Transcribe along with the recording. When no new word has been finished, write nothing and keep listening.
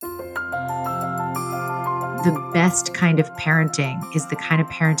The best kind of parenting is the kind of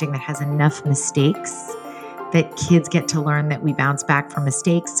parenting that has enough mistakes that kids get to learn that we bounce back from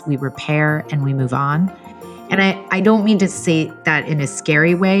mistakes, we repair, and we move on. And I don't mean to say that in a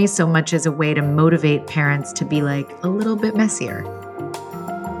scary way so much as a way to motivate parents to be like a little bit messier.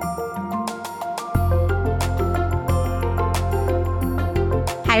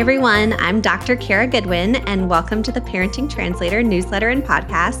 Hi, everyone. I'm Dr. Kara Goodwin, and welcome to the Parenting Translator newsletter and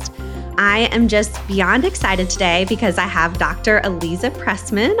podcast. I am just beyond excited today because I have Dr. Aliza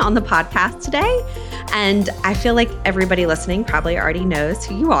Pressman on the podcast today. And I feel like everybody listening probably already knows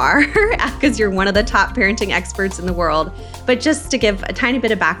who you are because you're one of the top parenting experts in the world. But just to give a tiny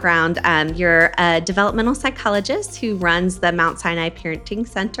bit of background, you're a developmental psychologist who runs the Mount Sinai Parenting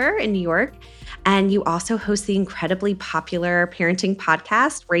Center in New York. And you also host the incredibly popular parenting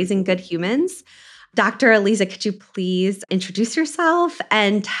podcast, Raising Good Humans. Dr. Aliza, could you please introduce yourself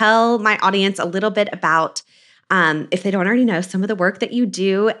and tell my audience a little bit about, if they don't already know, some of the work that you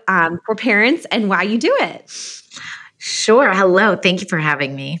do for parents and why you do it? Sure. Hello. Thank you for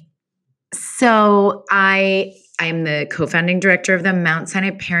having me. So I'm the co-founding director of the Mount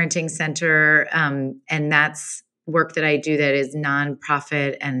Sinai Parenting Center, and that's work that I do that is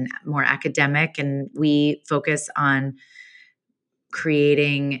nonprofit and more academic. And we focus on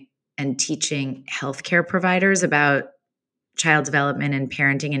creating and teaching healthcare providers about child development and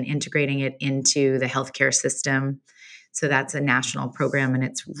parenting and integrating it into the healthcare system. So that's a national program and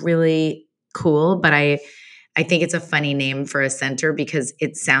it's really cool. But I think it's a funny name for a center because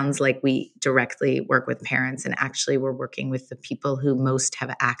it sounds like we directly work with parents, and actually we're working with the people who most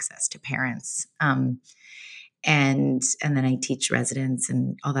have access to parents. And then I teach residents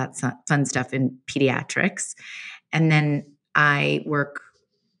and all that fun stuff in pediatrics. And then I work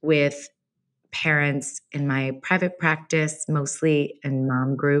with parents in my private practice, mostly in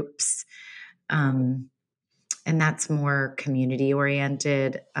mom groups. And that's more community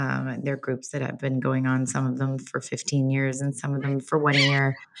oriented. There are groups that have been going on, some of them for 15 years and some of them for 1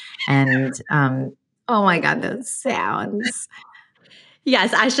 year. And oh my God, those sounds.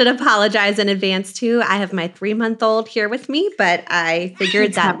 Yes, I should apologize in advance too. I have my 3-month-old here with me, but I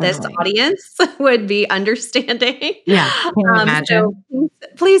figured that this audience would be understanding. Yeah, can you imagine? So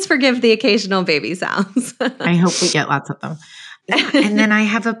please forgive the occasional baby sounds. I hope we get lots of them. Yeah, and then I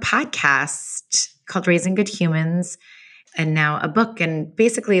have a podcast called Raising Good Humans, and now a book. And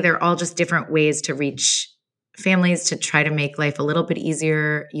basically, they're all just different ways to reach families to try to make life a little bit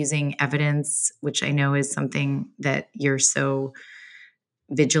easier using evidence, which I know is something that you're so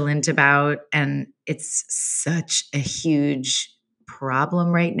vigilant about. And it's such a huge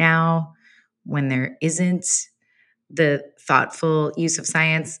problem right now when there isn't the thoughtful use of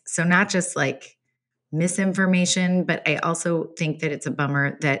science. So not just like misinformation, but I also think that it's a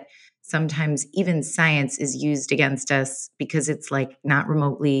bummer that sometimes even science is used against us because it's like not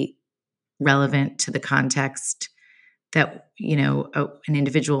remotely relevant to the context that, an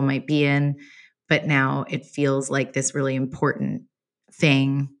individual might be in, but now it feels like this really important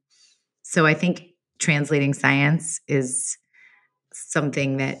thing. So I think translating science is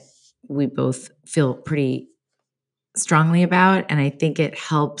something that we both feel pretty strongly about. And I think it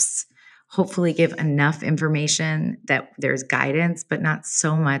helps hopefully give enough information that there's guidance, but not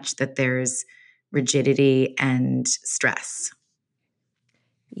so much that there's rigidity and stress.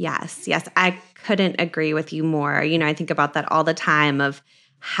 Yes. I couldn't agree with you more. I think about that all the time of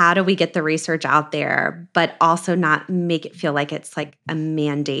how do we get the research out there, but also not make it feel like it's like a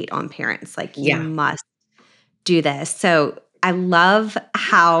mandate on parents, like you must do this. So I love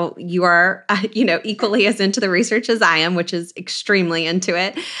how you are, equally as into the research as I am, which is extremely into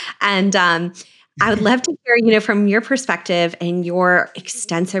it. And I would love to hear, from your perspective and your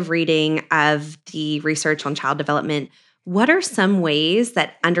extensive reading of the research on child development, what are some ways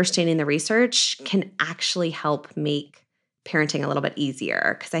that understanding the research can actually help make parenting a little bit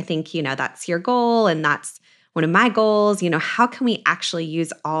easier? Because I think, that's your goal and that's one of my goals. How can we actually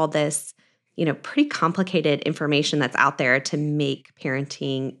use all this, pretty complicated information that's out there to make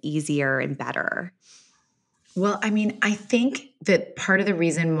parenting easier and better? Well, I think that part of the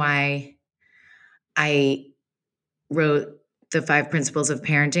reason why I wrote the 5 principles of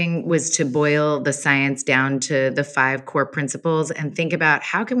parenting was to boil the science down to the 5 core principles and think about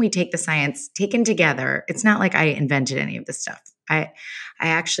how can we take the science taken together. It's not like I invented any of this stuff. I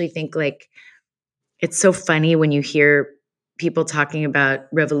actually think like it's so funny when you hear people talking about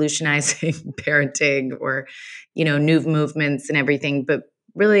revolutionizing parenting or, new movements and everything, but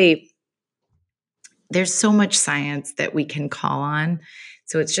really there's so much science that we can call on.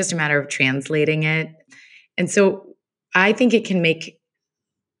 So it's just a matter of translating it. And so I think it can make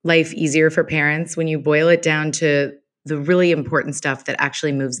life easier for parents when you boil it down to the really important stuff that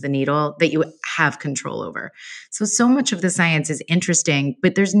actually moves the needle that you have control over. So much of the science is interesting,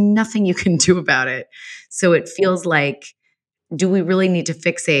 but there's nothing you can do about it. So it feels like, do we really need to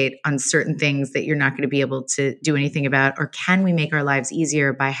fixate on certain things that you're not going to be able to do anything about? Or can we make our lives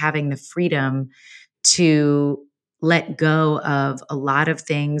easier by having the freedom to let go of a lot of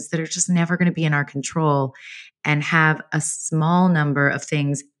things that are just never going to be in our control and have a small number of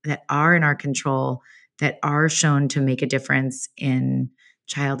things that are in our control that are shown to make a difference in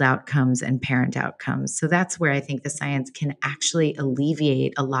child outcomes and parent outcomes. So that's where I think the science can actually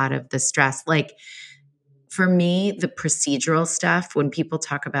alleviate a lot of the stress. Like for me, the procedural stuff, when people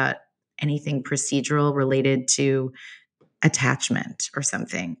talk about anything procedural related to attachment or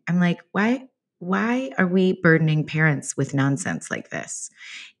something, I'm like, why are we burdening parents with nonsense like this?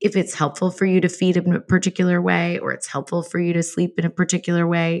 If it's helpful for you to feed in a particular way or it's helpful for you to sleep in a particular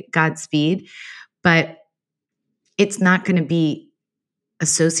way, Godspeed. But it's not going to be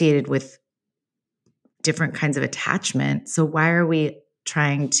associated with different kinds of attachment. So why are we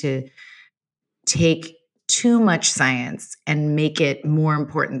trying to take too much science and make it more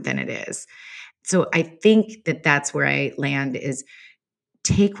important than it is? So I think that that's where I land is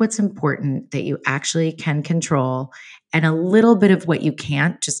take what's important that you actually can control and a little bit of what you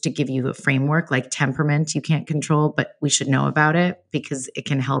can't, just to give you a framework. Like temperament you can't control, but we should know about it because it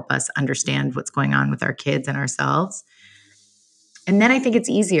can help us understand what's going on with our kids and ourselves. And then I think it's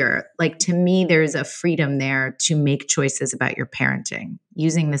easier. Like to me, there's a freedom there to make choices about your parenting.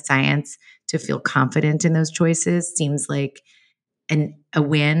 Using the science to feel confident in those choices seems like a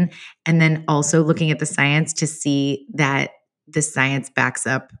win. And then also looking at the science to see that the science backs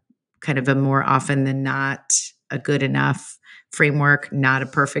up kind of a more often than not a good enough framework, not a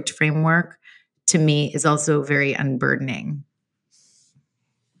perfect framework, to me is also very unburdening.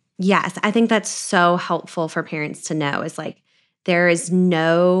 Yes, I think that's so helpful for parents to know is like there is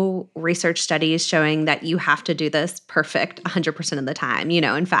no research studies showing that you have to do this perfect 100% of the time.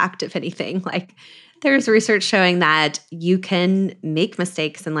 In fact, if anything, like there's research showing that you can make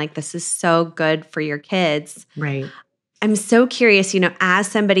mistakes and like this is so good for your kids. Right. I'm so curious, as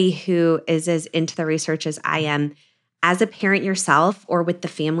somebody who is as into the research as I am, as a parent yourself or with the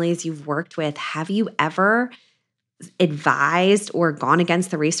families you've worked with, have you ever advised or gone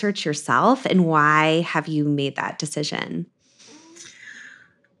against the research yourself? And why have you made that decision?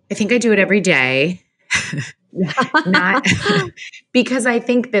 I think I do it every day. Not because I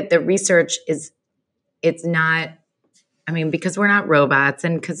think that the research it's not, I mean, because we're not robots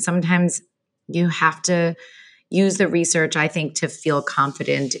and because sometimes you have to use the research, I think, to feel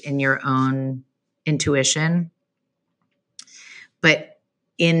confident in your own intuition. But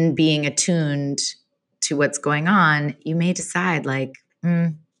in being attuned to what's going on, you may decide like,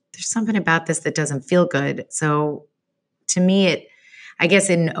 there's something about this that doesn't feel good. So to me, I guess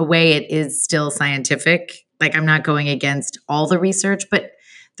in a way it is still scientific. Like I'm not going against all the research, but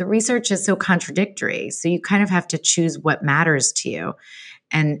the research is so contradictory. So you kind of have to choose what matters to you.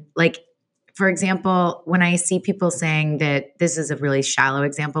 And like, for example, when I see people saying that this is a really shallow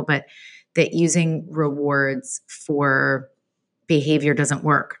example, but that using rewards for behavior doesn't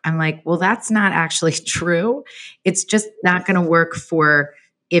work. I'm like, well, that's not actually true. It's just not going to work for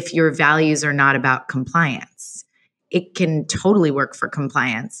if your values are not about compliance. It can totally work for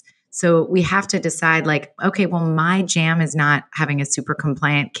compliance. So we have to decide like, okay, well, my jam is not having a super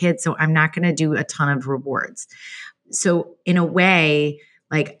compliant kid, so I'm not going to do a ton of rewards. So in a way,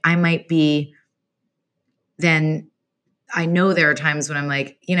 like I might be then I know there are times when I'm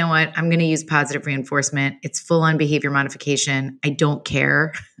like, you know what? I'm going to use positive reinforcement. It's full on behavior modification. I don't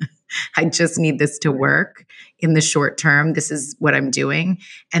care. I just need this to work in the short term. This is what I'm doing.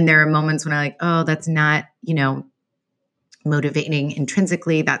 And there are moments when I'm like, oh, that's not, motivating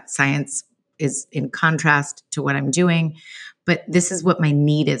intrinsically. That science is in contrast to what I'm doing. But this is what my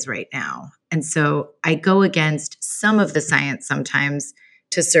need is right now. And so I go against some of the science sometimes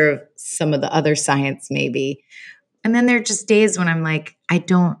to serve some of the other science, maybe. And then there are just days when I'm like, I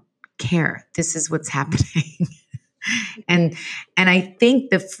don't care. This is what's happening. and I think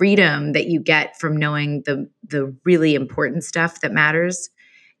the freedom that you get from knowing the really important stuff that matters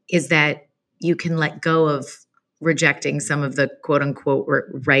is that you can let go of rejecting some of the quote unquote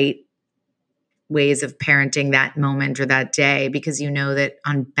right ways of parenting that moment or that day because you know that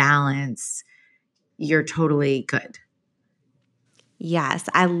on balance you're totally good. Yes,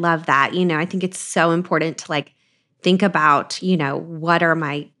 I love that. I think it's so important to like think about, what are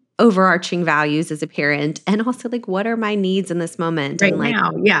my overarching values as a parent and also like what are my needs in this moment Right and like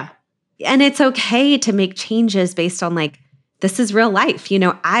now, yeah. and it's okay to make changes based on like this is real life.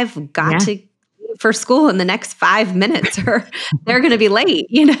 I've got Yeah. to for school in the next 5 minutes or they're going to be late,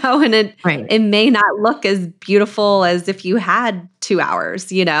 and Right. it may not look as beautiful as if you had 2 hours.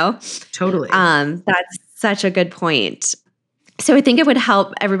 Totally. That's such a good point. So I think it would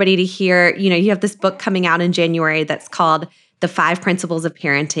help everybody to hear, you have this book coming out in January that's called The 5 Principles of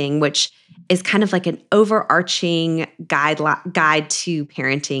Parenting, which is kind of like an overarching guide to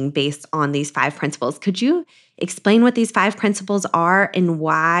parenting based on these 5 principles. Could you explain what these 5 principles are and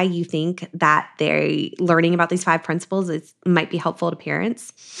why you think that learning about these 5 principles might be helpful to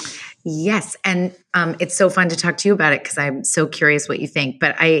parents? Yes. And it's so fun to talk to you about it because I'm so curious what you think.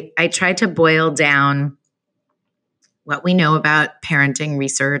 But I tried to boil down what we know about parenting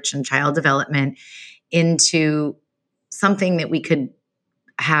research and child development into something that we could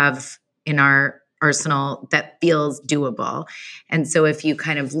have in our arsenal that feels doable. And so if you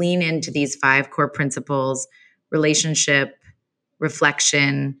kind of lean into these 5 core principles: relationship,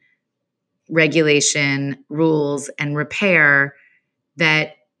 reflection, regulation, rules, and repair,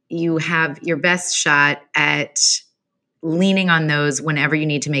 that you have your best shot at leaning on those whenever you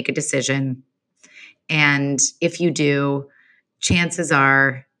need to make a decision. And if you do, chances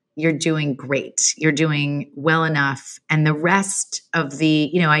are you're doing great. You're doing well enough. And the rest of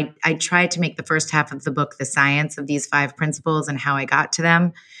I tried to make the first half of the book the science of these 5 principles and how I got to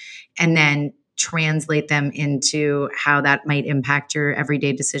them, and then translate them into how that might impact your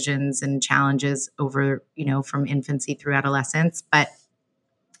everyday decisions and challenges over, from infancy through adolescence. But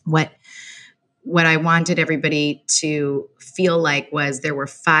what I wanted everybody to feel like was there were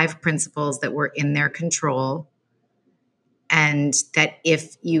 5 principles that were in their control, and that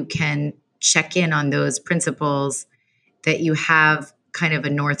if you can check in on those principles, that you have kind of a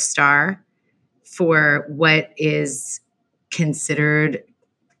North Star for what is considered,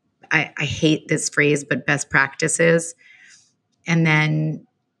 I hate this phrase, but best practices. And then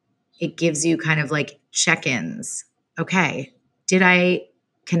it gives you kind of like check-ins. Okay, did I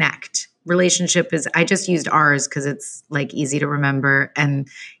connect? Relationship is, I just used ours because it's like easy to remember and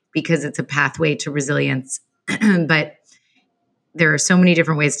because it's a pathway to resilience. But there are so many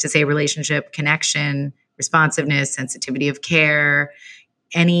different ways to say relationship: connection, responsiveness, sensitivity of care,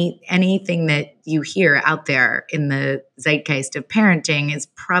 anything that you hear out there in the zeitgeist of parenting is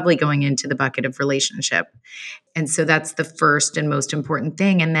probably going into the bucket of relationship. And so that's the first and most important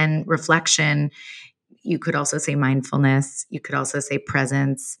thing. And then reflection, you could also say mindfulness, you could also say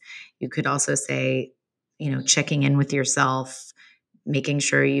presence, you could also say, checking in with yourself, making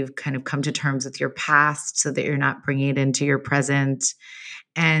sure you've kind of come to terms with your past so that you're not bringing it into your present,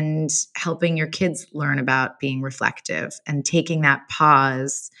 and helping your kids learn about being reflective and taking that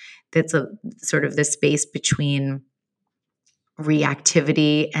pause that's a sort of the space between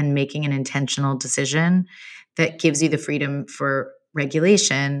reactivity and making an intentional decision that gives you the freedom for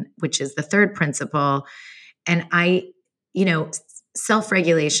regulation, which is the third principle. And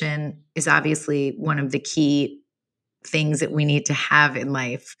self-regulation is obviously one of the key things that we need to have in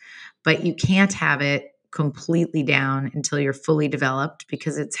life, but you can't have it completely down until you're fully developed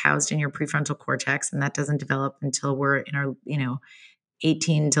because it's housed in your prefrontal cortex, and that doesn't develop until we're in our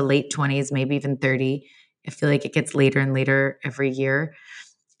 18 to late 20s, maybe even 30. I feel like it gets later and later every year.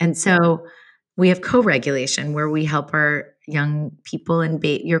 And so we have co-regulation where we help our young people, and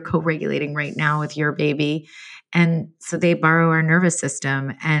you're co-regulating right now with your baby. And so they borrow our nervous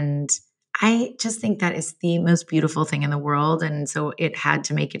system. And I just think that is the most beautiful thing in the world. And so it had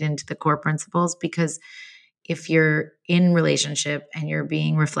to make it into the core principles, because if you're in relationship and you're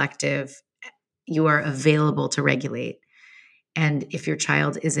being reflective, you are available to regulate. And if your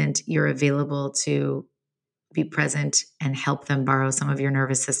child isn't, you're available to be present and help them borrow some of your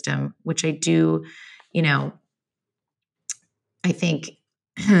nervous system, which I do, I think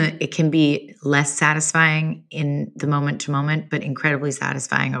it can be less satisfying in the moment to moment, but incredibly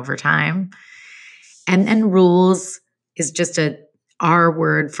satisfying over time. And then rules is just our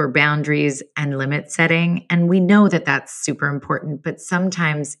word for boundaries and limit setting. And we know that that's super important, but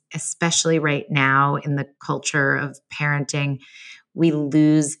sometimes, especially right now in the culture of parenting, we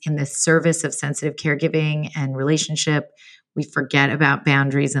lose in the service of sensitive caregiving and relationship. We forget about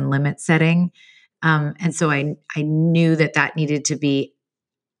boundaries and limit setting. And so I knew that needed to be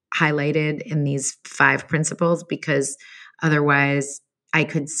highlighted in these 5 principles, because otherwise I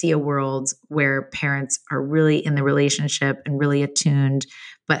could see a world where parents are really in the relationship and really attuned,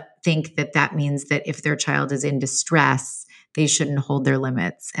 but think that means that if their child is in distress, they shouldn't hold their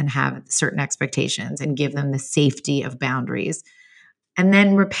limits and have certain expectations and give them the safety of boundaries. And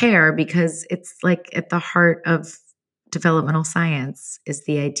then repair, because it's like at the heart of developmental science, is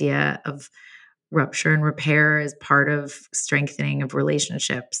the idea of rupture and repair is part of strengthening of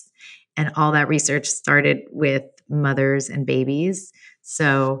relationships. And all that research started with mothers and babies.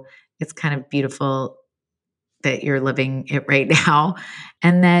 So it's kind of beautiful that you're living it right now.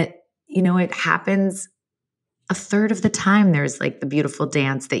 And that, it happens a third of the time. There's like the beautiful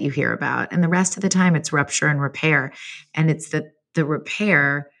dance that you hear about. And the rest of the time it's rupture and repair. And it's that the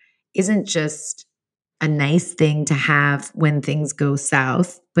repair isn't just a nice thing to have when things go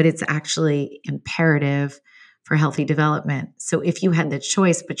south, but it's actually imperative for healthy development. So if you had the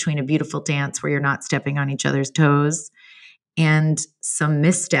choice between a beautiful dance where you're not stepping on each other's toes and some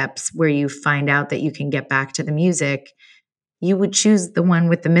missteps where you find out that you can get back to the music, you would choose the one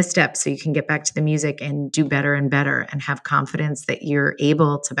with the missteps so you can get back to the music and do better and better and have confidence that you're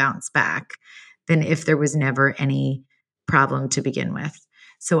able to bounce back than if there was never any problem to begin with.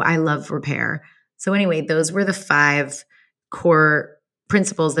 So I love repair. So anyway, those were the 5 core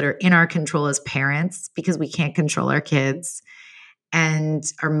principles that are in our control as parents because we can't control our kids and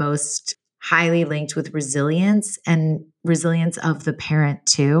are most highly linked with resilience and resilience of the parent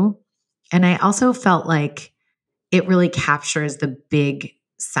too. And I also felt like it really captures the big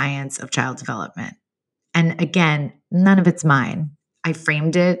science of child development. And again, none of it's mine. I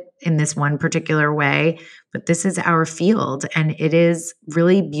framed it in this one particular way, but this is our field and it is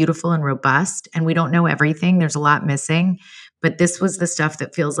really beautiful and robust. And we don't know everything. There's a lot missing, but this was the stuff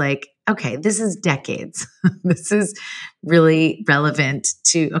that feels like, okay, this is decades. This is really relevant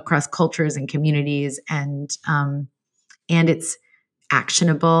to across cultures and communities and it's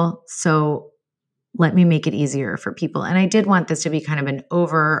actionable. So let me make it easier for people. And I did want this to be kind of an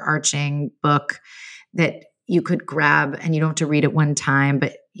overarching book that you could grab and you don't have to read it one time,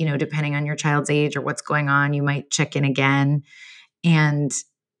 but depending on your child's age or what's going on, you might check in again and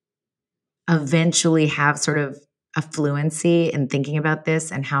eventually have sort of a fluency in thinking about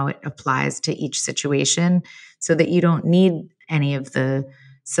this and how it applies to each situation so that you don't need any of the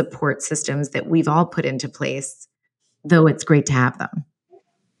support systems that we've all put into place, though it's great to have them.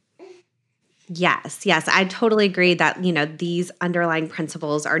 Yes, yes. I totally agree that, these underlying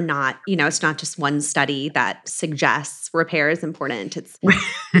principles are not, it's not just one study that suggests repair is important. It's,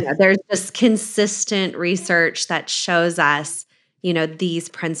 there's just consistent research that shows us, these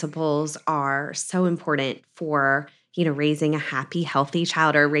principles are so important for, raising a happy, healthy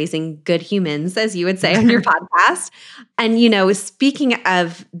child or raising good humans, as you would say on your podcast. And, speaking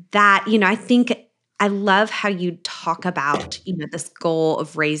of that, I think I love how you talk about, this goal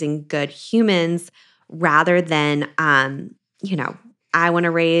of raising good humans rather than, I want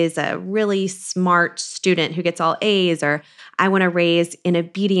to raise a really smart student who gets all A's, or I want to raise an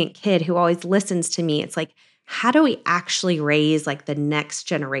obedient kid who always listens to me. It's like, how do we actually raise like the next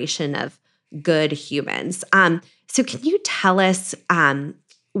generation of good humans? So can you tell us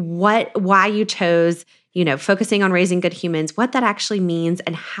why you chose, focusing on raising good humans, what that actually means,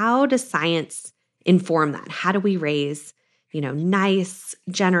 and how does science inform that? How do we raise, nice,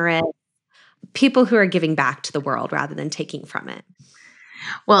 generous people who are giving back to the world rather than taking from it?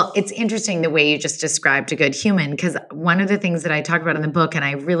 Well, it's interesting the way you just described a good human, because one of the things that I talk about in the book, and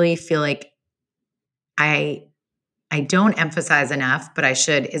I really feel like I don't emphasize enough, but I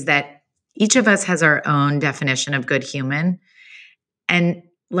should, is that each of us has our own definition of good human. And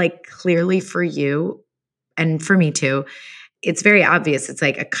like clearly for you and for me too, it's very obvious. It's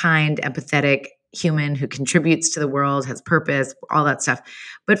like a kind, empathetic human who contributes to the world, has purpose, all that stuff.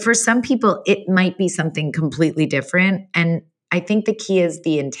 But for some people, it might be something completely different. And I think the key is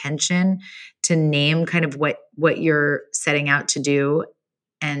the intention to name kind of what you're setting out to do.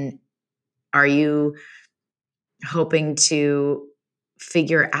 And are you hoping to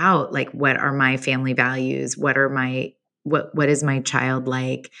figure out like what are my family values? What is my child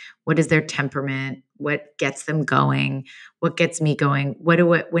like? What is their temperament? What gets them going? What gets me going?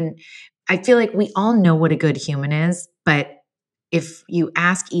 When I feel like we all know what a good human is, but if you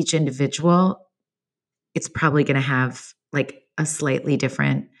ask each individual, it's probably going to have like a slightly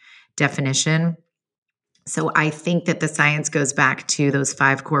different definition. So I think that the science goes back to those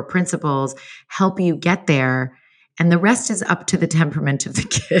 5 core principles, help you get there, and the rest is up to the temperament of the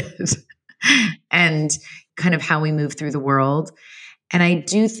kid and kind of how we move through the world. And I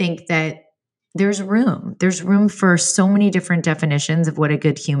do think that there's room. There's room for so many different definitions of what a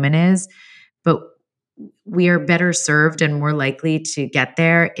good human is, but we are better served and more likely to get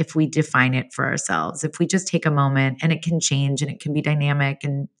there if we define it for ourselves. If we just take a moment, and it can change and it can be dynamic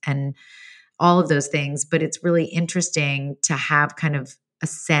and all of those things, but it's really interesting to have kind of a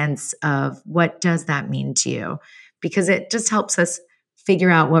sense of what does that mean to you, because it just helps us figure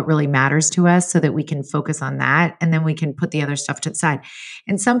out what really matters to us so that we can focus on that, and then we can put the other stuff to the side.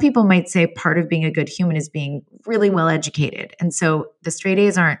 And some people might say part of being a good human is being really well educated. And so the straight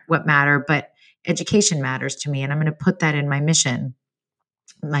A's aren't what matter, but education matters to me. And I'm going to put that in my mission,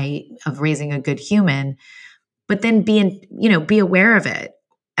 of raising a good human, but then be aware of it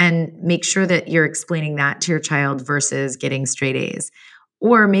and make sure that you're explaining that to your child versus getting straight A's.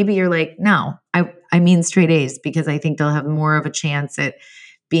 Or maybe you're like, no, I mean straight A's because I think they'll have more of a chance at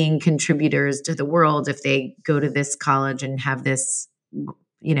being contributors to the world if they go to this college and have this,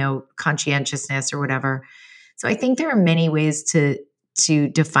 conscientiousness or whatever. So I think there are many ways to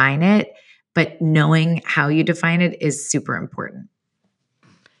define it, but knowing how you define it is super important.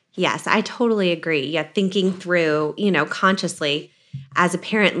 Yes, I totally agree. Yeah, thinking through, consciously as a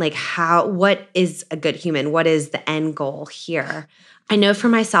parent, like what is a good human? What is the end goal here? I know for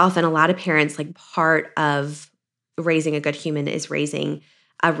myself and a lot of parents, like part of raising a good human is raising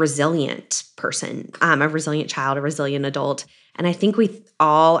a resilient person, a resilient child, a resilient adult. And I think we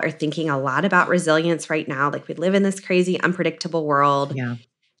all are thinking a lot about resilience right now. Like we live in this crazy, unpredictable world. Yeah.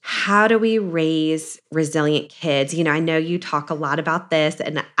 How do we raise resilient kids? I know you talk a lot about this,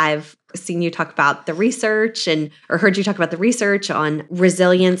 and I've seen you talk about the research or heard you talk about the research on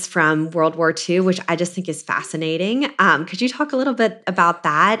resilience from World War II, which I just think is fascinating. Could you talk a little bit about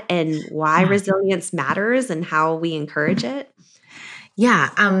that and why resilience matters and how we encourage it?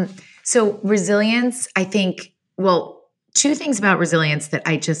 Yeah. So resilience, I think, two things about resilience that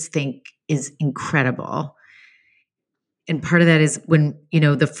I just think is incredible. And part of that is when,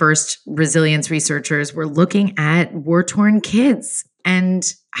 the first resilience researchers were looking at war-torn kids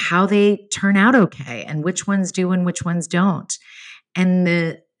and how they turn out okay and which ones do and which ones don't.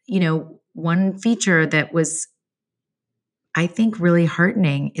 And one feature that was, I think, really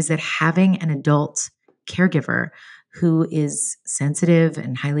heartening is that having an adult caregiver who is sensitive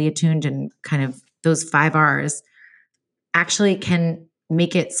and highly attuned and kind of those 5 R's actually can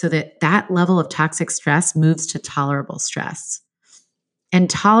make it so that that level of toxic stress moves to tolerable stress. And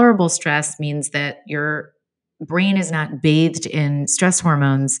tolerable stress means that your brain is not bathed in stress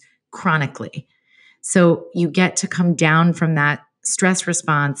hormones chronically. So you get to come down from that stress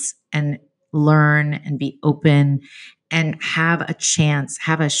response and learn and be open and have a chance,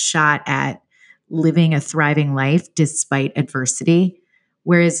 have a shot at living a thriving life despite adversity.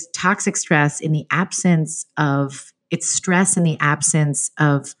 Whereas toxic stress it's stress in the absence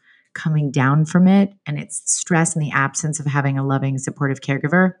of coming down from it, and it's stress in the absence of having a loving, supportive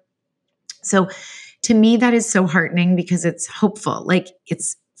caregiver. So to me, that is so heartening because it's hopeful. Like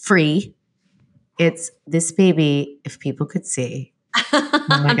it's free. It's this baby, if people could see. Oh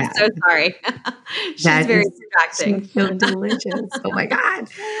my God. I'm so sorry. She's very distracting. She's so delicious. Oh my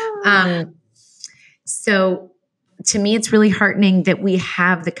God. So to me, it's really heartening that we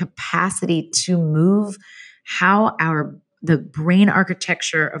have the capacity to move how the brain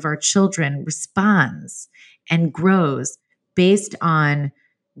architecture of our children responds and grows based on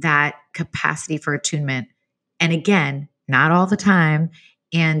that capacity for attunement. And again, not all the time.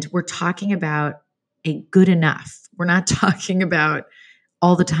 And we're talking about a good enough. We're not talking about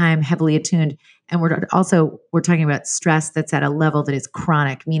all the time heavily attuned. And we're talking about stress that's at a level that is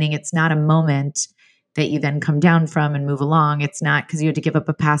chronic, meaning it's not a moment that you then come down from and move along. It's not because you had to give up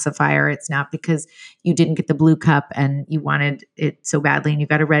a pacifier. It's not because you didn't get the blue cup and you wanted it so badly and you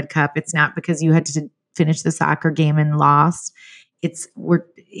got a red cup. It's not because you had to finish the soccer game and lost.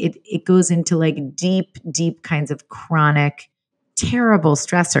 It goes into like deep, deep kinds of chronic, terrible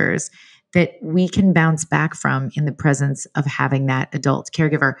stressors that we can bounce back from in the presence of having that adult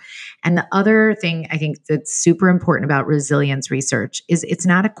caregiver. And the other thing I think that's super important about resilience research is it's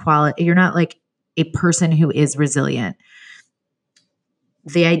not a quality. You're not like a person who is resilient.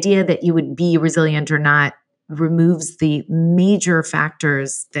 The idea that you would be resilient or not removes the major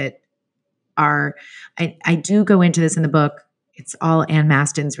factors that are, I do go into this in the book. It's all Ann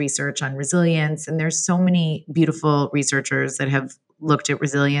Maston's research on resilience. And there's so many beautiful researchers that have looked at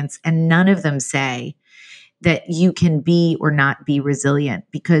resilience, and none of them say that you can be or not be resilient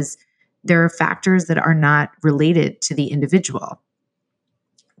because there are factors that are not related to the individual.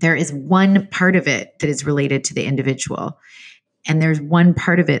 There is one part of it that is related to the individual, and there's one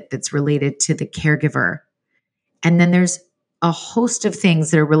part of it that's related to the caregiver. And then there's a host of things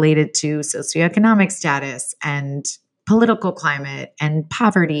that are related to socioeconomic status and political climate and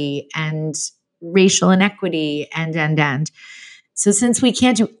poverty and racial inequity and. So since we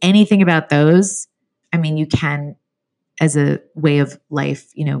can't do anything about those, I mean, you can, as a way of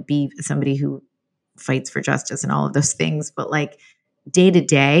life, be somebody who fights for justice and all of those things. But like day to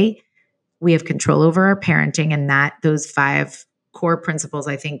day, we have control over our parenting, and those 5 core principles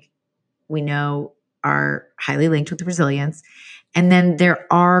I think we know are highly linked with resilience. And then there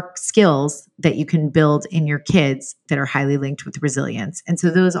are skills that you can build in your kids that are highly linked with resilience. And so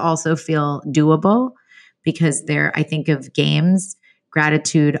those also feel doable because I think of games,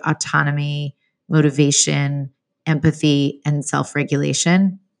 gratitude, autonomy, motivation, empathy, and self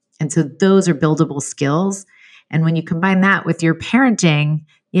regulation. And so those are buildable skills. And when you combine that with your parenting,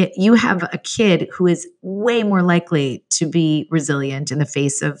 you have a kid who is way more likely to be resilient in the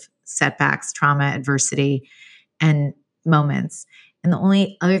face of setbacks, trauma, adversity, and moments. And the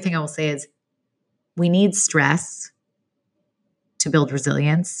only other thing I will say is we need stress to build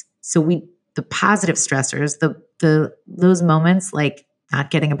resilience. So the positive stressors, those moments like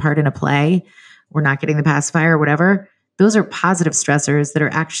not getting a part in a play or not getting the pacifier or whatever, those are positive stressors that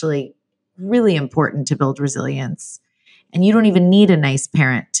are actually really important to build resilience. And you don't even need a nice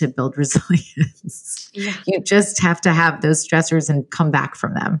parent to build resilience. Yeah. You just have to have those stressors and come back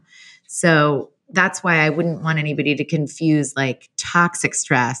from them. So that's why I wouldn't want anybody to confuse like toxic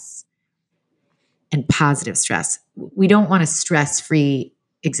stress and positive stress. We don't want a stress-free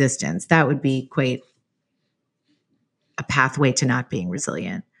existence. That would be quite a pathway to not being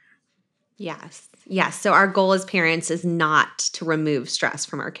resilient. Yes. Yes. So our goal as parents is not to remove stress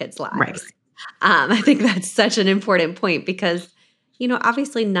from our kids' lives. Right. I think that's such an important point because,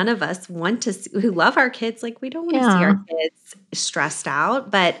 obviously none of us want to who love our kids, like we don't want to see our kids stressed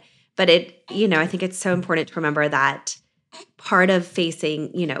out, but it, I think it's so important to remember that part of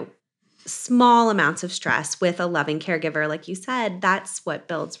facing, small amounts of stress with a loving caregiver, like you said, that's what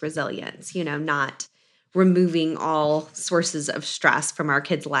builds resilience, not removing all sources of stress from our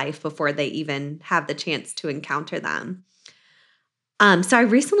kids' life before they even have the chance to encounter them. So I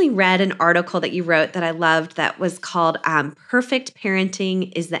recently read an article that you wrote that I loved that was called Perfect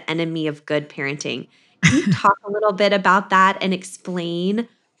Parenting is the Enemy of Good Parenting. Can you talk a little bit about that and explain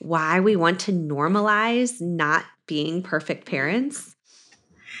why we want to normalize not being perfect parents?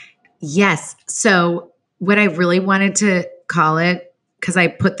 Yes. So what I really wanted to call it, because I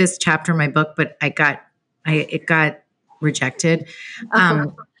put this chapter in my book, but it got rejected.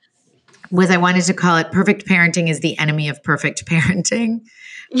 Was I wanted to call it Perfect Parenting is the Enemy of Perfect Parenting.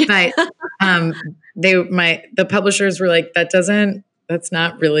 But the publishers were like, that's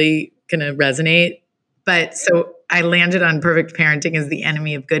not really gonna resonate. But so I landed on Perfect Parenting is the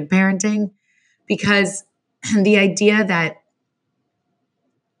Enemy of Good Parenting, because the idea that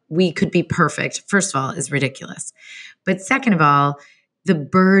we could be perfect, first of all, is ridiculous. But second of all, the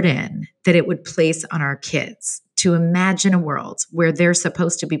burden that it would place on our kids to imagine a world where they're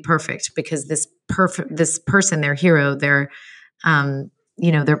supposed to be perfect because this person, their hero, their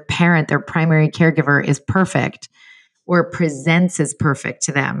parent, their primary caregiver is perfect or presents as perfect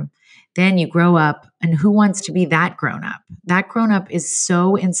to them. Then you grow up, and who wants to be that grown up? That grown up is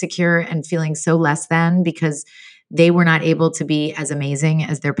so insecure and feeling so less than because they were not able to be as amazing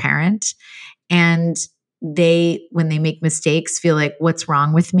as their parent. And when they make mistakes, feel like, what's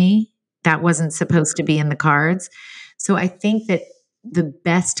wrong with me? That wasn't supposed to be in the cards. So I think that the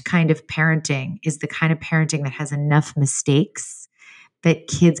best kind of parenting is the kind of parenting that has enough mistakes that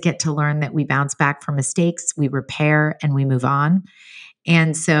kids get to learn that we bounce back from mistakes, we repair, and we move on.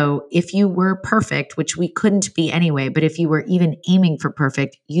 And so if you were perfect, which we couldn't be anyway, but if you were even aiming for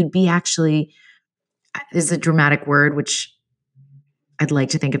perfect, you'd be actually, this is a dramatic word, which I'd like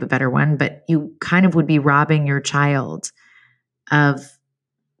to think of a better one, but you kind of would be robbing your child of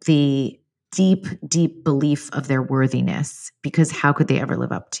the deep, deep belief of their worthiness, because how could they ever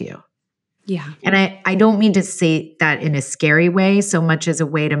live up to you? Yeah. And I don't mean to say that in a scary way so much as a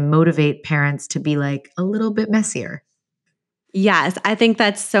way to motivate parents to be like a little bit messier. Yes, I think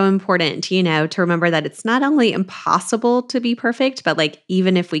that's so important, to remember that it's not only impossible to be perfect, but like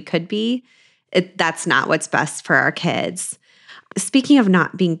even if we could be, that's not what's best for our kids. Speaking of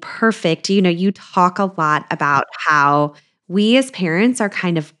not being perfect, you talk a lot about how we as parents are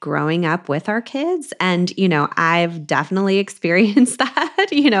kind of growing up with our kids. And, I've definitely experienced that.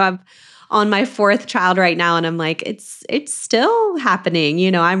 I'm on my fourth child right now, and I'm like, it's still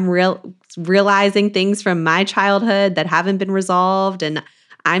happening. I'm realizing things from my childhood that haven't been resolved. And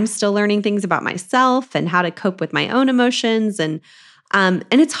I'm still learning things about myself and how to cope with my own emotions. And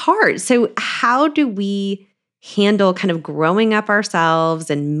it's hard. So how do we handle kind of growing up ourselves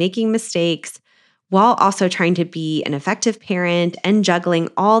and making mistakes while also trying to be an effective parent and juggling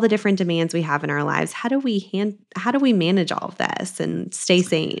all the different demands we have in our lives? How do we manage all of this and stay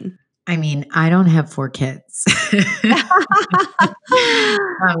sane? I mean, I don't have 4 kids.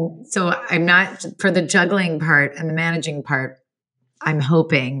 So I'm not, for the juggling part and the managing part, I'm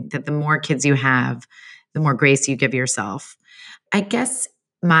hoping that the more kids you have, the more grace you give yourself. I guess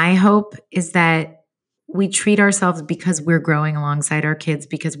my hope is that we treat ourselves because we're growing alongside our kids,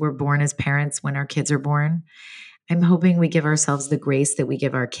 because we're born as parents when our kids are born. I'm hoping we give ourselves the grace that we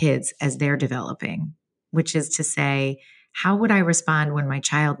give our kids as they're developing, which is to say, how would I respond when my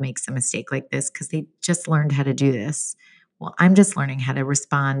child makes a mistake like this? Because they just learned how to do this. Well, I'm just learning how to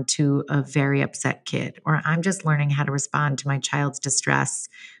respond to a very upset kid, or I'm just learning how to respond to my child's distress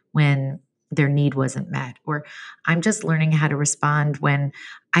when their need wasn't met, or I'm just learning how to respond when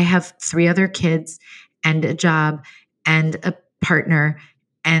I have three other kids and a job and a partner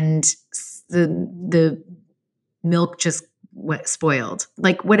and the milk just spoiled,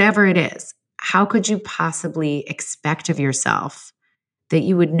 like whatever it is. How could you possibly expect of yourself that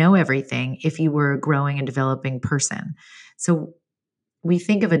you would know everything if you were a growing and developing person? So we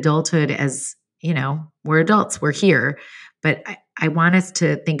think of adulthood as, we're adults, we're here. But I want us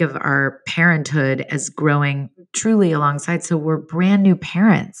to think of our parenthood as growing truly alongside. So we're brand new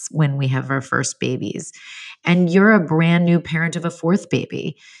parents when we have our first babies. And you're a brand new parent of a fourth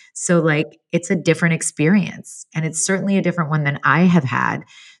baby. So, like, it's a different experience. And it's certainly a different one than I have had.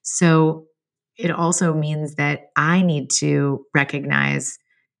 So, it also means that I need to recognize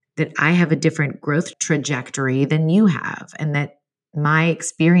that I have a different growth trajectory than you have, and that my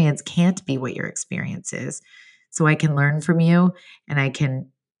experience can't be what your experience is. So I can learn from you and I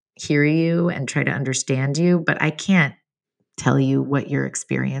can hear you and try to understand you, but I can't tell you what your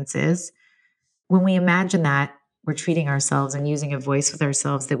experience is. When we imagine that, we're treating ourselves and using a voice with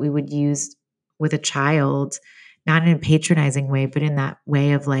ourselves that we would use with a child, not in a patronizing way, but in that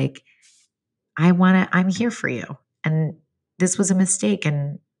way of like, I'm here for you. And this was a mistake.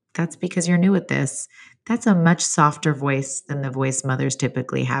 And that's because you're new at this. That's a much softer voice than the voice mothers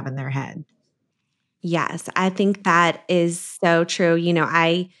typically have in their head. Yes, I think that is so true.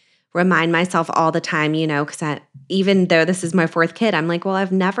 I remind myself all the time, because even though this is my fourth kid, I'm like, well,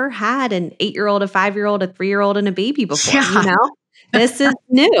 I've never had an 8-year-old, a 5-year-old, a 3-year-old, and a baby before, Yeah. This is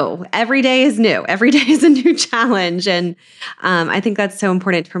new. Every day is new. Every day is a new challenge. And I think that's so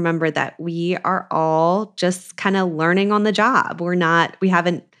important to remember that we are all just kind of learning on the job. We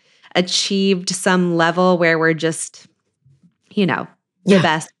haven't achieved some level where we're just the Yeah.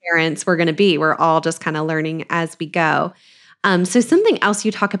 best parents we're going to be. We're all just kind of learning as we go. So something else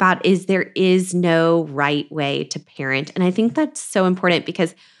you talk about is there is no right way to parent. And I think that's so important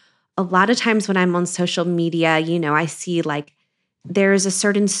because a lot of times when I'm on social media, I see like there's a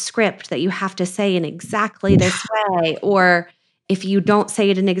certain script that you have to say in exactly this way. Or if you don't say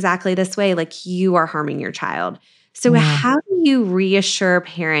it in exactly this way, like you are harming your child. So Yeah. how do you reassure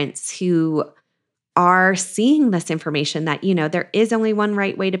parents who are seeing this information that, there is only one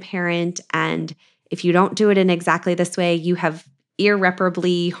right way to parent. And if you don't do it in exactly this way, you have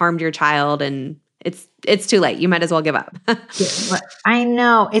irreparably harmed your child and it's too late. You might as well give up. Yeah, but I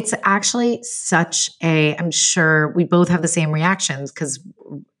know it's actually I'm sure we both have the same reactions because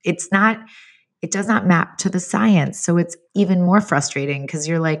it does not map to the science. So it's even more frustrating because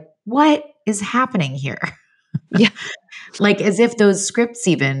you're like, what is happening here? Yeah. Like as if those scripts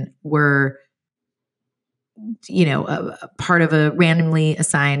even were, a part of a randomly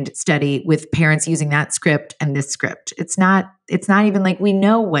assigned study with parents using that script and this script. It's not even like we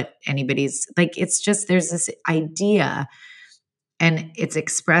know what anybody's like. It's just there's this idea and it's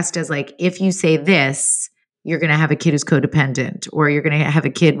expressed as like, if you say this, you're going to have a kid who's codependent, or you're going to have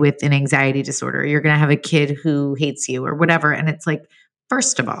a kid with an anxiety disorder, or you're going to have a kid who hates you or whatever. And it's like,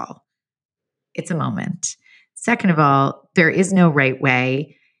 first of all, it's a moment. Second of all, there is no right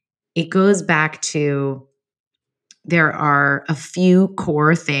way. It goes back to there are a few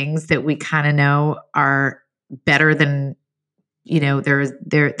core things that we kind of know are better than, there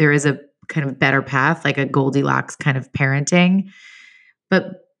is a kind of better path, like a Goldilocks kind of parenting.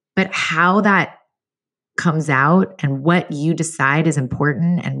 But how that comes out and what you decide is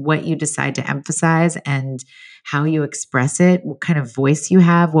important and what you decide to emphasize and how you express it, what kind of voice you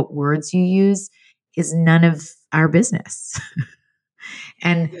have, what words you use is none of our business.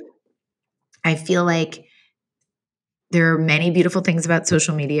 And I feel like there are many beautiful things about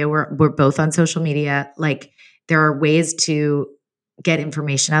social media. We're both on social media. Like there are ways to get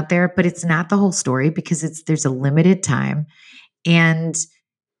information out there, but it's not the whole story because there's a limited time and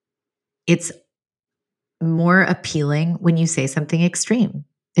it's more appealing when you say something extreme.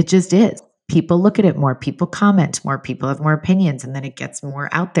 It just is. People look at it more, people comment more, people have more opinions, and then it gets more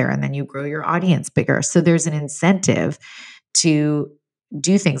out there, and then you grow your audience bigger. So there's an incentive to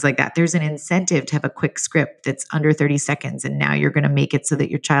do things like that. There's an incentive to have a quick script that's under 30 seconds, and now you're going to make it so that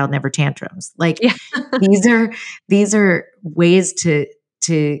your child never tantrums. Like Yeah. these are ways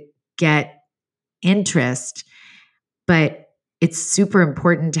to get interest, but it's super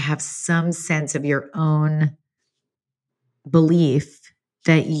important to have some sense of your own belief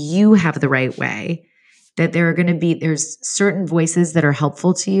that you have the right way, that there's certain voices that are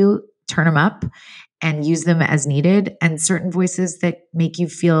helpful to you, turn them up and use them as needed, and certain voices that make you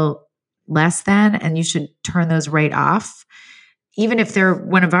feel less than, and you should turn those right off, even if they're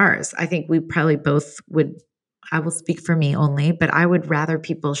one of ours. I think we probably both would, I will speak for me only, but I would rather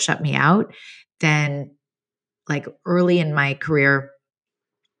people shut me out than, like, early in my career,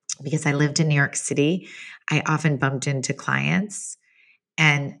 because I lived in New York City, I often bumped into clients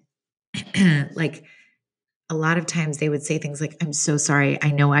and like a lot of times they would say things like, I'm so sorry.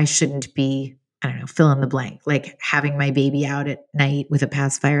 I know I shouldn't be, I don't know, fill in the blank, like having my baby out at night with a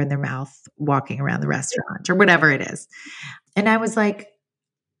pacifier in their mouth, walking around the restaurant or whatever it is. And I was like,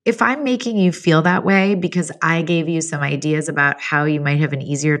 if I'm making you feel that way because I gave you some ideas about how you might have an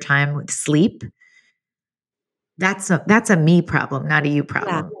easier time with sleep, that's a me problem, not a you Yeah.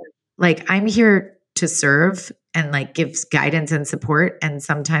 problem. Like, I'm here to serve and like give guidance and support, and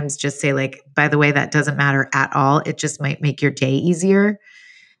sometimes just say, like, by the way, that doesn't matter at all. It just might make your day easier.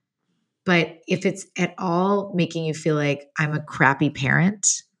 But if it's at all making you feel like I'm a crappy parent,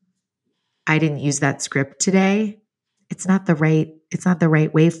 I didn't use that script today, it's not the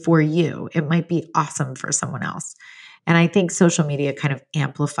right way for you. It might be awesome for someone else. And I think social media kind of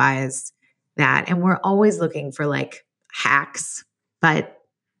amplifies that. And we're always looking for like hacks, but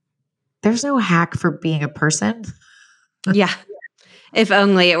there's no hack for being a person. Yeah. If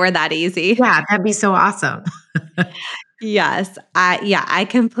only it were that easy. Yeah, that'd be so awesome. Yes. I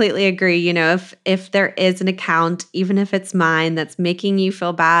completely agree. If there is an account, even if it's mine, that's making you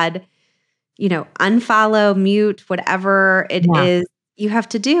feel bad, unfollow, mute, whatever it Yeah. is you have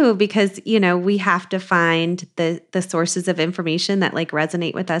to do, because, we have to find the sources of information that like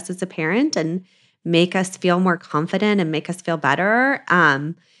resonate with us as a parent and make us feel more confident and make us feel better.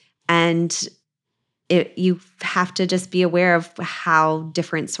 And you have to just be aware of how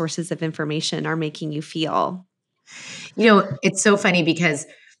different sources of information are making you feel. It's so funny because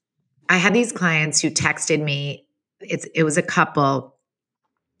I had these clients who texted me. It was a couple,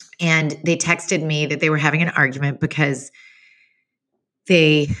 and they texted me that they were having an argument because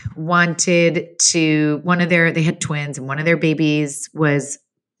they they had twins, and one of their babies was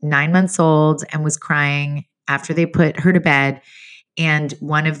 9 months old and was crying after they put her to bed. And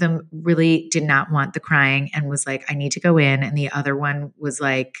one of them really did not want the crying and was like, I need to go in. And the other one was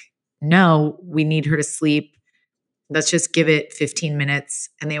like, no, we need her to sleep. Let's just give it 15 minutes.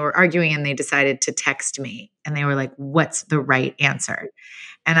 And they were arguing and they decided to text me. And they were like, what's the right answer?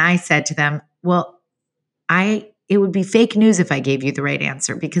 And I said to them, well, it would be fake news if I gave you the right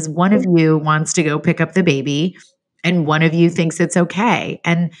answer, because one of you wants to go pick up the baby and one of you thinks it's okay.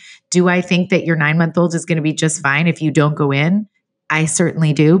 And do I think that your 9-month-old is going to be just fine if you don't go in? I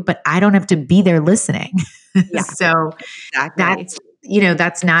certainly do, but I don't have to be there listening. Yeah, So exactly.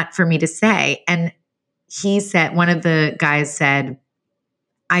 that's not for me to say. And one of the guys said,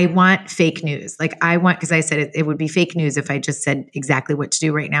 I want fake news. Like, because I said it would be fake news if I just said exactly what to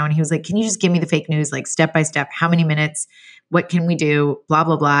do right now. And he was like, can you just give me the fake news, like step by step? How many minutes? What can we do? Blah,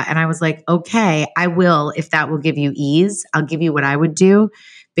 blah, blah. And I was like, okay, I will. If that will give you ease, I'll give you what I would do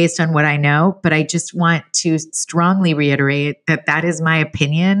based on what I know. But I just want to strongly reiterate that that is my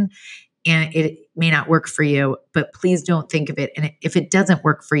opinion and it may not work for you, but please don't think of it. And if it doesn't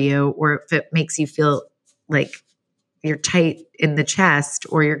work for you, or if it makes you feel like you're tight in the chest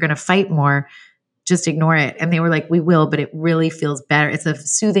or you're going to fight more, just ignore it. And they were like, we will, but it really feels better. It's a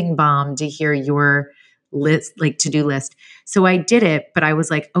soothing balm to hear your list, like to-do list. So I did it, but I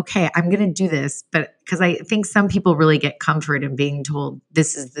was like, okay, I'm going to do this. But because I think some people really get comfort in being told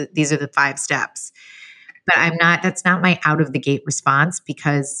these are the 5 steps, but that's not my out of the gate response,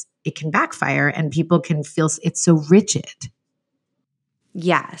 because it can backfire and people can feel it's so rigid.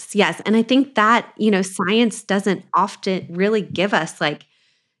 Yes, yes. And I think that, science doesn't often really give us like,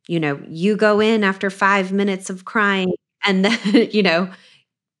 you go in after 5 minutes of crying and then,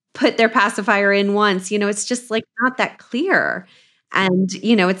 put their pacifier in once. It's just like not that clear. And,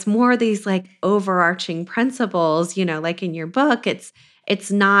 it's more these like overarching principles, like in your book, it's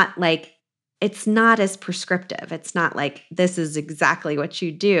not like it's not as prescriptive. It's not like this is exactly what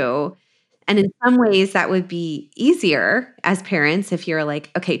you do. And in some ways that would be easier as parents if you're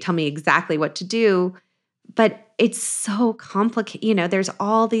like, okay, tell me exactly what to do. But it's so complicated. There's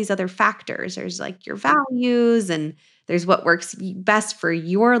all these other factors. There's like your values and there's what works best for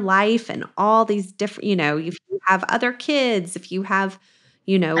your life and all these different, if you have other kids, if you have,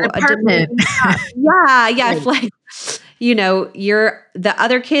 An a apartment. demanding job. Yeah, yeah. Right. If like the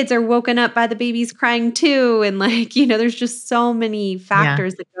other kids are woken up by the babies crying too. And like, there's just so many Yeah.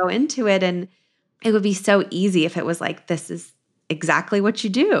 factors that go into it. And it would be so easy if it was like, this is exactly what you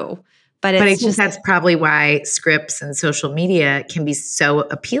do. But But I it's think just, that's probably why scripts and social media can be so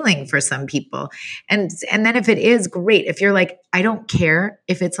appealing for some people. And then if it is great, if you're like, I don't care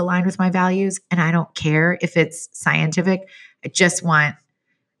if it's aligned with my values and I don't care if it's scientific, I just want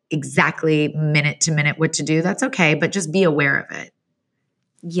exactly minute to minute what to do, that's okay, but just be aware of it.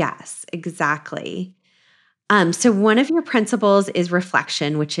 yes, exactly. So one of your principles is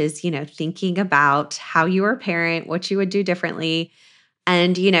reflection, which is, thinking about how you were a parent, what you would do differently.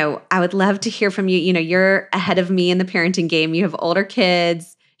 And, I would love to hear from you. You're ahead of me in the parenting game. You have older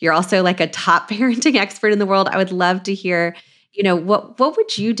kids. You're also like a top parenting expert in the world. I would love to hear, what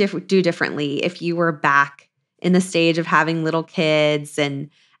would you do differently if you were back in the stage of having little kids, and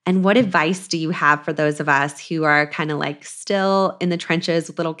what advice do you have for those of us who are kind of like still in the trenches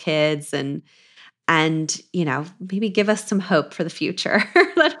with little kids, and maybe give us some hope for the future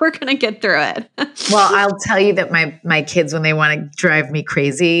that we're going to get through it. Well, I'll tell you that my kids, when they want to drive me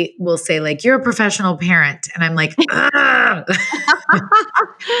crazy, will say like, "You're a professional parent," and I'm like, "Ugh."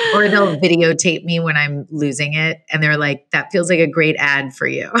 Or they'll videotape me when I'm losing it, and they're like, "That feels like a great ad for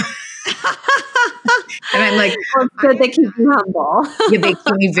you," and I'm like, Well, it's good they keep you humble. "Yeah, they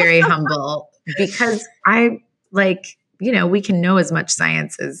keep me very humble because I like." We can know as much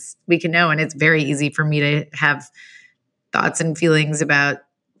science as we can know. And it's very easy for me to have thoughts and feelings about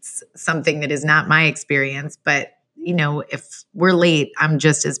something that is not my experience. But, if we're late, I'm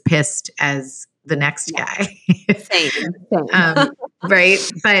just as pissed as the next Yeah, guy. same, same. Right.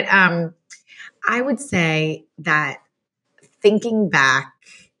 But I would say that thinking back,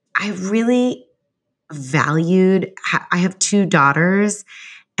 I really valued, I have two daughters,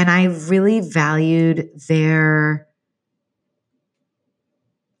 and I really valued their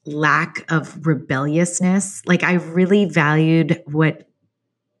lack of rebelliousness. Like, I really valued what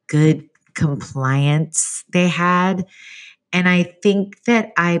good compliance they had. And I think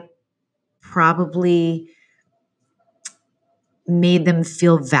that I probably made them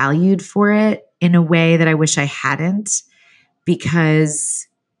feel valued for it in a way that I wish I hadn't, because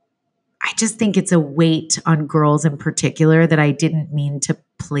I just think it's a weight on girls in particular that I didn't mean to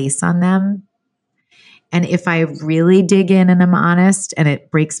place on them. And if I really dig in and I'm honest, and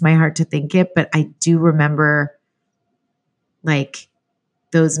it breaks my heart to think it, but I do remember like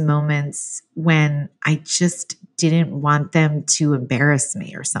those moments when I just didn't want them to embarrass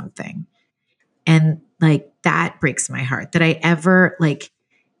me or something. And like that breaks my heart that I ever like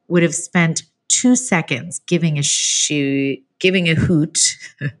would have spent 2 seconds giving a hoot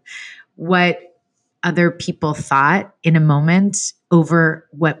what other people thought in a moment over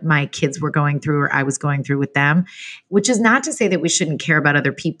what my kids were going through or I was going through with them, which is not to say that we shouldn't care about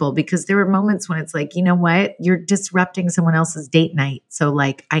other people, because there are moments when it's like, you know what, you're disrupting someone else's date night. So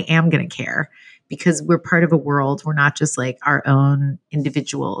like, I am going to care because we're part of a world. We're not just like our own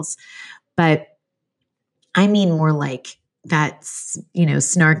individuals. But I mean more like that,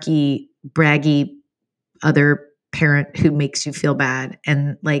 snarky, braggy other parent who makes you feel bad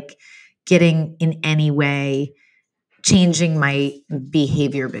and like getting in any way changing my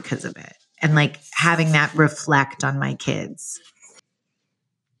behavior because of it, and like having that reflect on my kids.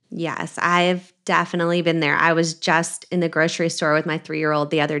 Yes, I've definitely been there. I was just in the grocery store with my 3-year-old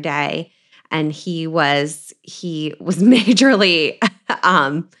the other day, and he was majorly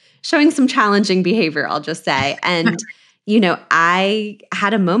showing some challenging behavior, I'll just say. And I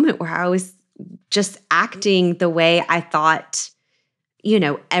had a moment where I was just acting the way I thought,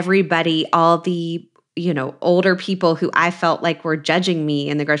 everybody, all the older people who I felt like were judging me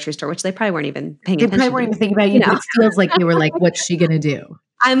in the grocery store, which they probably weren't even paying They probably attention weren't to even me. thinking about You you, but know, it feels like they were like, what's she going to do?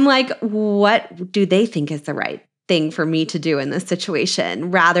 I'm like, what do they think is the right thing for me to do in this situation,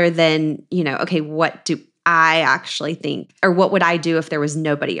 rather than, okay, what do I actually think, or what would I do if there was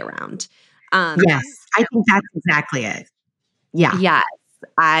nobody around? Yes, I think that's exactly it. Yeah, Yes,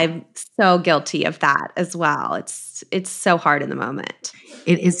 I'm so guilty of that as well. It's so hard in the moment.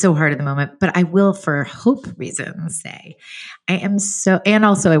 it is so hard at the moment, but I will, for hope reasons, say I am so, and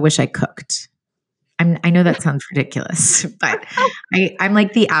also I wish I cooked. I know that sounds ridiculous, but I'm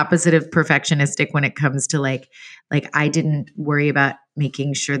like the opposite of perfectionistic when it comes to like I didn't worry about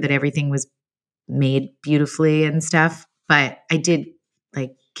making sure that everything was made beautifully and stuff, but I did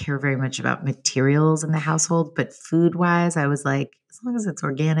like care very much about materials in the household. But food wise, I was like, as long as it's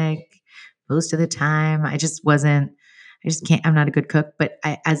organic, most of the time, I just wasn't. I just can't, I'm not a good cook, but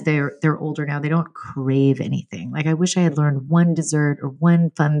as they're older now, they don't crave anything. Like I wish I had learned one dessert or one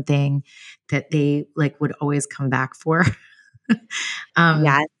fun thing that they like would always come back for. um,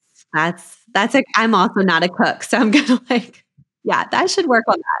 Yes, I'm also not a cook, so I'm gonna yeah, that should work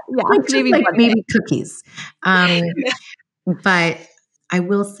on that. Yeah, like just maybe like one day. maybe cookies. But I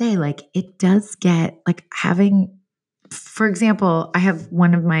will say, like, it does get like having, for example, I have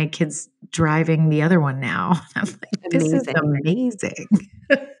one of my kids driving the other one now. I'm like, this is Amazing, amazing.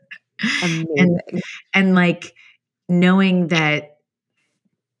 and amazing. and like knowing that,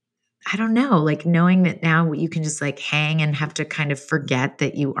 I don't know, like knowing that now you can just like hang and have to kind of forget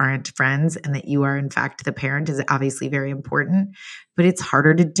that you aren't friends and that you are in fact the parent is obviously very important. But it's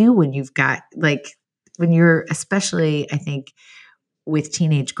harder to do when you've got like when you're, especially I think with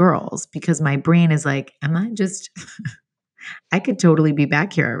teenage girls, because my brain is like, am I just I could totally be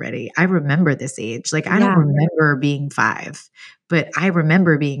back here already. I remember this age. Like I don't Yeah. remember being 5, but I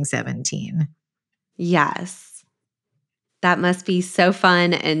remember being 17. Yes. That must be so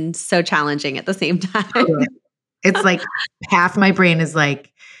fun and so challenging at the same time. Totally. It's like half my brain is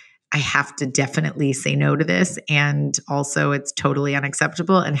like, I have to definitely say no to this. And also, it's totally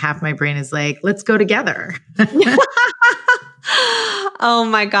unacceptable. And half my brain is like, let's go together. Oh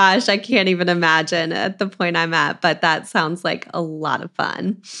my gosh, I can't even imagine at the point I'm at, but that sounds like a lot of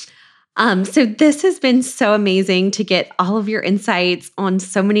fun. So this has been so amazing to get all of your insights on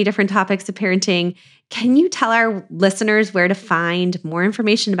so many different topics of parenting. Can you tell our listeners where to find more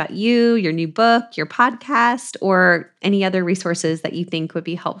information about you, your new book, your podcast, or any other resources that you think would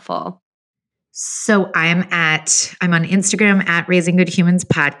be helpful? So I'm on Instagram at Raising Good Humans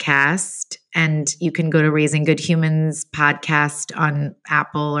Podcast. And you can go to Raising Good Humans Podcast on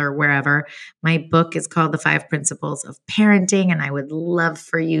Apple or wherever. My book is called The 5 Principles of Parenting, and I would love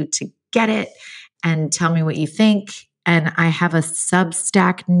for you to get it and tell me what you think. And I have a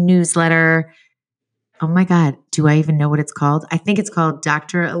Substack newsletter. Oh my God, do I even know what it's called? I think it's called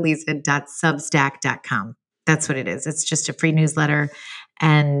draliza.substack.com. That's what it is. It's just a free newsletter.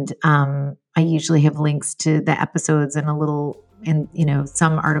 And I usually have links to the episodes and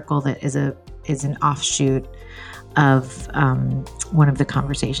some article that is an offshoot of one of the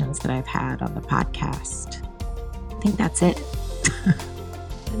conversations that I've had on the podcast. I think that's it.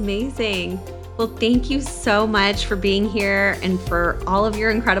 Amazing. Well, thank you so much for being here and for all of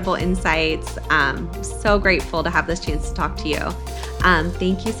your incredible insights. So grateful to have this chance to talk to you.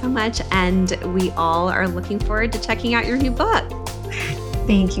 Thank you so much. And we all are looking forward to checking out your new book.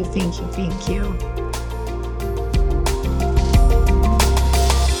 Thank you, thank you, thank you.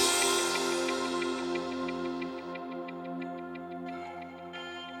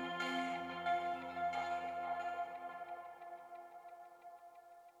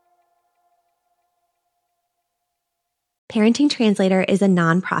 Parenting Translator is a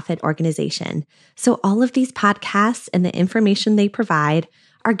nonprofit organization, so all of these podcasts and the information they provide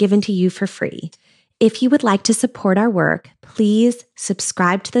are given to you for free. If you would like to support our work, please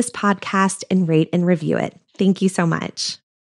subscribe to this podcast and rate and review it. Thank you so much.